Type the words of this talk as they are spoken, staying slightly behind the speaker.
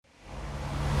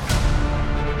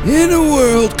In a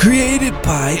world created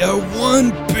by a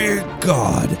one big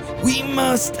God, we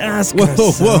must ask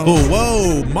ourselves...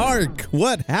 Whoa, Mark,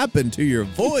 what happened to your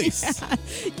voice?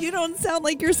 You don't sound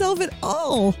like yourself at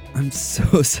all. I'm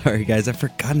so sorry, guys. I've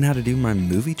forgotten how to do my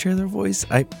movie trailer voice.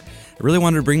 I really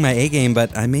wanted to bring my A game,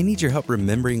 but I may need your help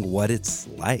remembering what it's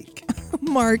like.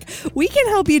 Mark, we can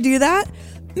help you do that.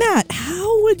 Matt,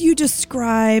 how would you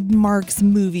describe Mark's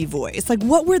movie voice? Like,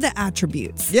 what were the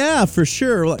attributes? Yeah, for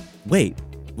sure. Wait,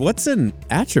 what's an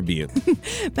attribute?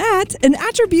 Matt, an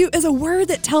attribute is a word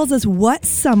that tells us what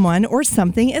someone or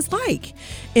something is like.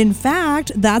 In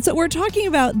fact, that's what we're talking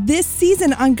about this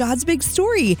season on God's Big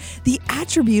Story, the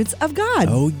attributes of God.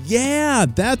 Oh, yeah,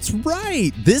 that's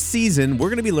right. This season, we're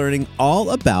going to be learning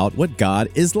all about what God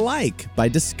is like by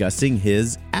discussing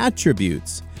his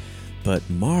attributes. But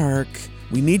Mark,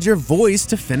 we need your voice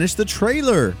to finish the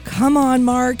trailer. Come on,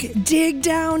 Mark. Dig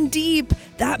down deep.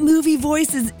 That movie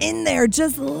voice is in there.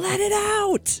 Just let it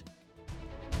out.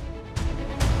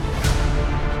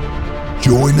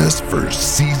 Join us for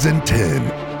Season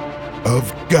 10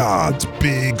 of God's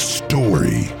Big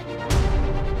Story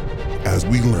as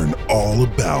we learn all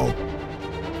about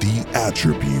the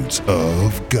attributes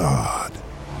of God.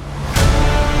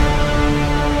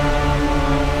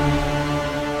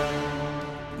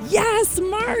 Yes,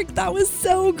 Mark, that was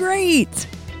so great.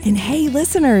 And hey,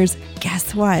 listeners,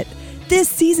 guess what? This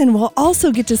season, we'll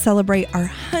also get to celebrate our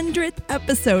 100th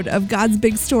episode of God's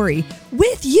Big Story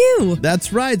with you.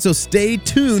 That's right, so stay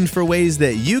tuned for ways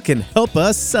that you can help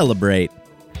us celebrate.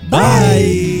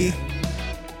 Bye.